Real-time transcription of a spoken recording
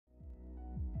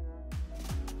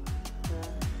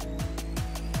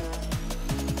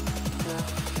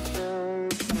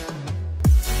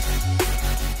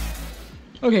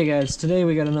Okay guys, today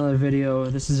we got another video.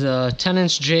 This is a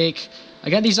 10-inch Jake.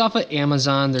 I got these off of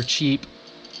Amazon. They're cheap.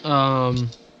 I'm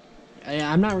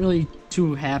not really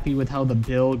too happy with how the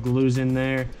bill glues in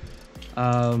there.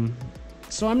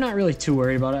 So I'm not really too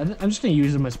worried about it. I'm just going to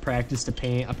use them as practice to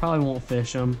paint. I probably won't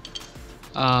fish them.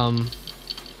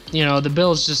 You know, the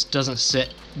bills just doesn't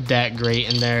sit that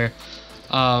great in there.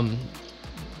 I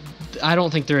don't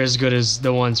think they're as good as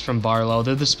the ones from Barlow.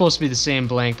 They're supposed to be the same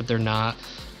blank, but they're not.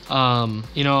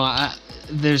 You know,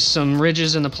 there's some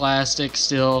ridges in the plastic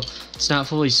still. It's not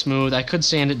fully smooth. I could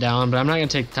sand it down, but I'm not going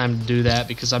to take the time to do that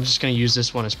because I'm just going to use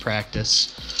this one as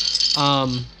practice.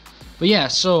 But yeah,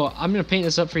 so I'm going to paint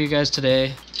this up for you guys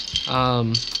today.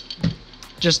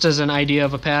 Just as an idea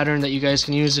of a pattern that you guys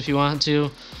can use if you want to.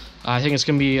 I think it's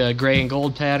going to be a gray and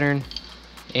gold pattern.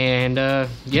 And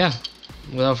yeah,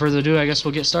 without further ado, I guess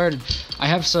we'll get started. I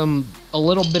have a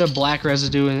little bit of black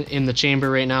residue in the chamber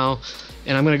right now,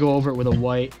 and I'm going to go over it with a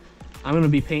white. I'm going to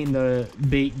be painting the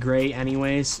bait gray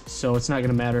anyways, so it's not going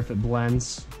to matter if it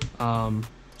blends.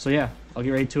 So yeah, I'll get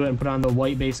right to it and put on the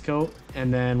white base coat,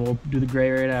 and then we'll do the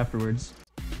gray right afterwards.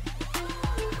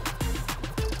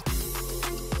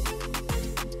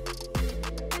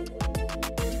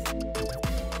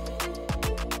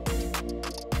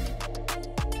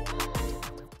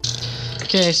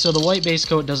 Okay, so the white base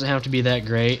coat doesn't have to be that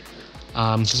great,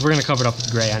 because we're going to cover it up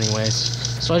with gray anyways.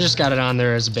 So I just got it on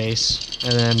there as a base,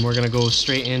 and then we're going to go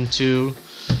straight into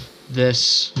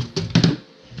this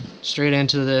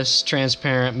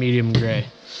transparent medium gray.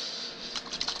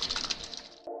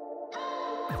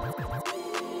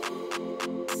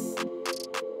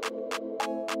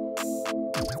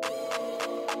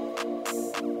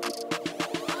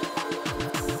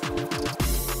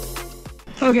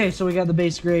 Okay, so we got the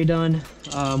base gray done.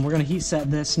 We're gonna heat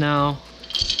set this now,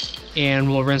 and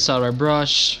we'll rinse out our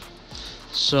brush.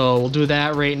 So we'll do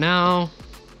that right now.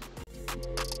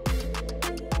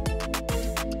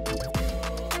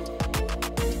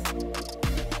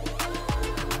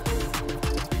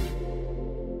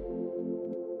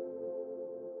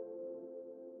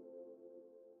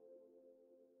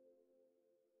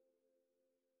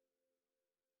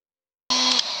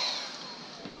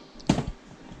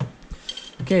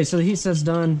 Okay, so the heat set's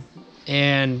done,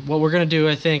 and what we're gonna do,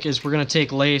 I think, is we're gonna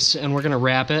take lace and we're gonna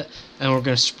wrap it and we're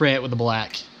gonna spray it with the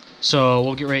black. So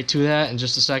we'll get right to that in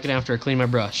just a second after I clean my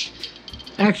brush.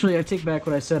 Actually, I take back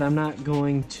what I said. I'm not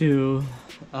going to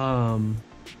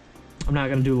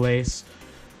do lace.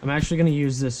 I'm actually gonna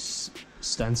use this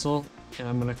stencil, and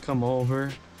I'm gonna come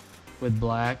over with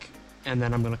black, and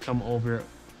then I'm gonna come over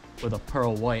with a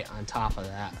pearl white on top of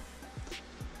that.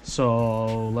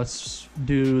 So let's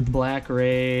do the black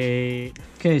right.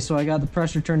 Okay, so I got the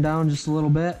pressure turned down just a little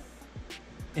bit,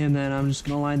 and then I'm just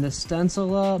gonna line this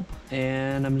stencil up,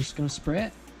 and I'm just gonna spray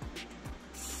it.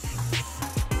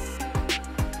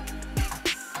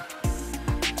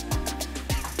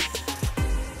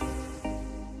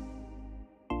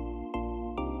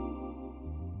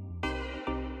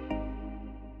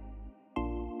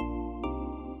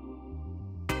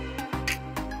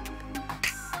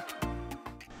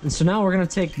 And so now we're going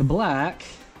to take the black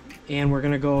and we're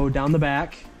going to go down the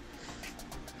back,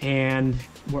 and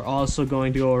we're also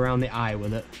going to go around the eye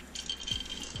with it.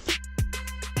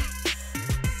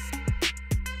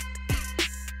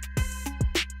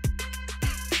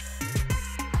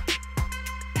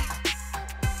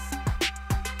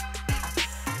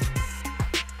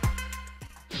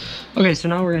 Okay, so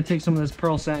now we're going to take some of this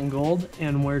pearl satin gold,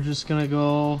 and we're just going to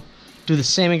go do the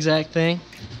same exact thing.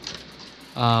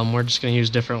 We're just going to use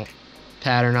different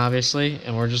pattern, obviously,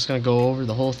 and we're just going to go over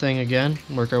the whole thing again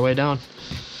and work our way down.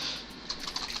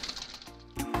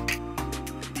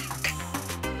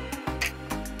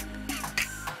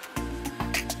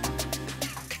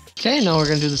 Okay, now we're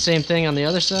going to do the same thing on the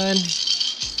other side.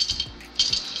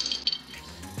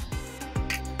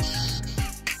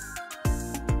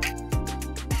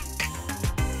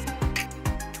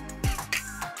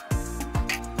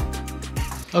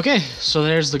 Okay, so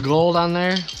there's the gold on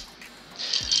there.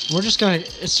 We're just gonna,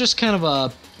 it's just kind of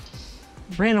a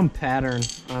random pattern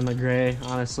on the gray,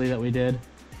 honestly, that we did.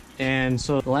 And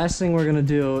so the last thing we're gonna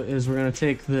do is we're gonna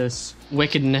take this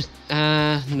wickedness,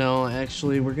 no,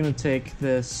 actually, we're gonna take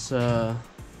this,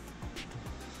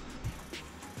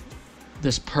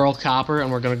 this pearl copper,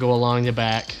 and we're gonna go along the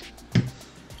back.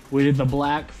 We did the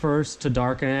black first to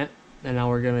darken it, and now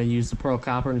we're gonna use the pearl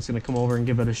copper, and it's gonna come over and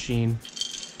give it a sheen.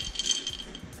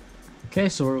 Okay,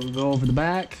 so we'll go over the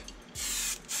back.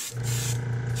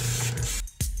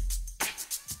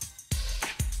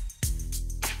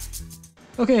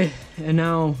 Okay, and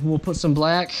now we'll put some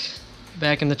black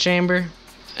back in the chamber,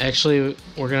 Actually,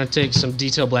 we're going to take some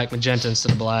detail black magenta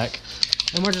instead of black.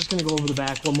 And we're just going to go over the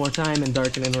back one more time and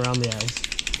darken in around the eyes.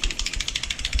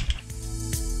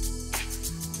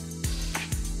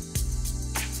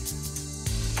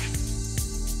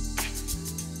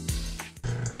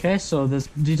 Okay, so this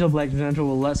detail black magenta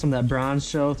will let some of that bronze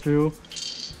show through,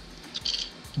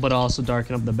 but also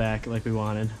darken up the back like we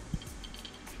wanted.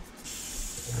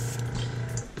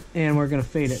 And we're going to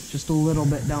fade it just a little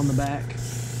bit down the back.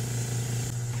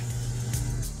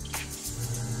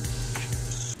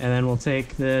 And then we'll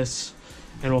take this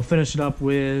and we'll finish it up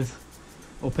with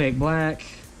opaque black,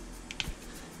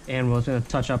 and we're going to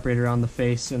touch up right around the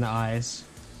face and the eyes.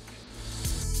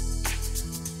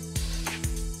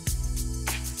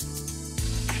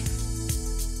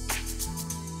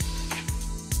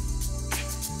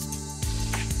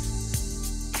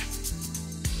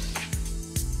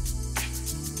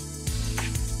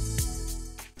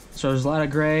 So there's a lot of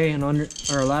gray and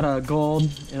a lot of gold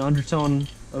and undertone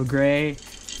of gray,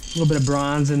 a little bit of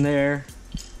bronze in there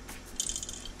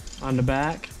on the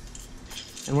back,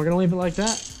 and we're gonna leave it like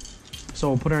that. So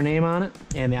we'll put our name on it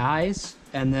and the eyes,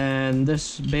 and then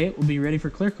this bait will be ready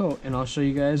for clear coat, and I'll show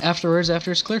you guys afterwards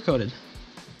after it's clear coated.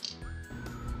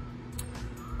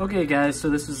 Okay guys, so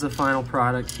this is the final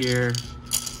product here.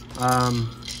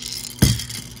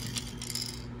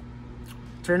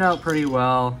 Turned out pretty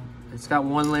well. It's got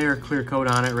one layer of clear coat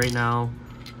on it right now.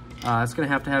 It's gonna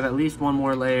have to have at least one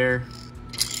more layer.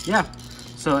 Yeah,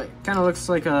 so it kind of looks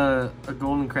like a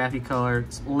golden crafty color.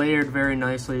 It's layered very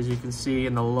nicely, as you can see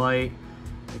in the light.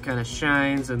 It kind of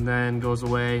shines and then goes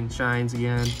away and shines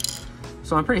again.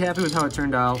 So I'm pretty happy with how it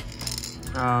turned out.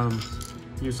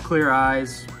 Use clear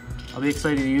eyes. I'll be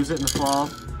excited to use it in the fall.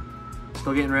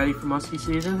 Still getting ready for musky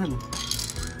season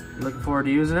and looking forward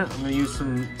to using it. I'm gonna use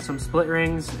some split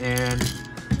rings and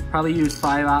probably use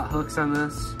 5/0 hooks on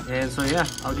this. And so yeah,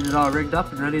 I'll get it all rigged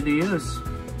up and ready to use.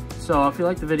 So if you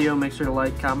like the video, make sure to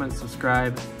like, comment,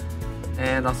 subscribe,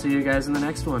 and I'll see you guys in the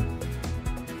next one.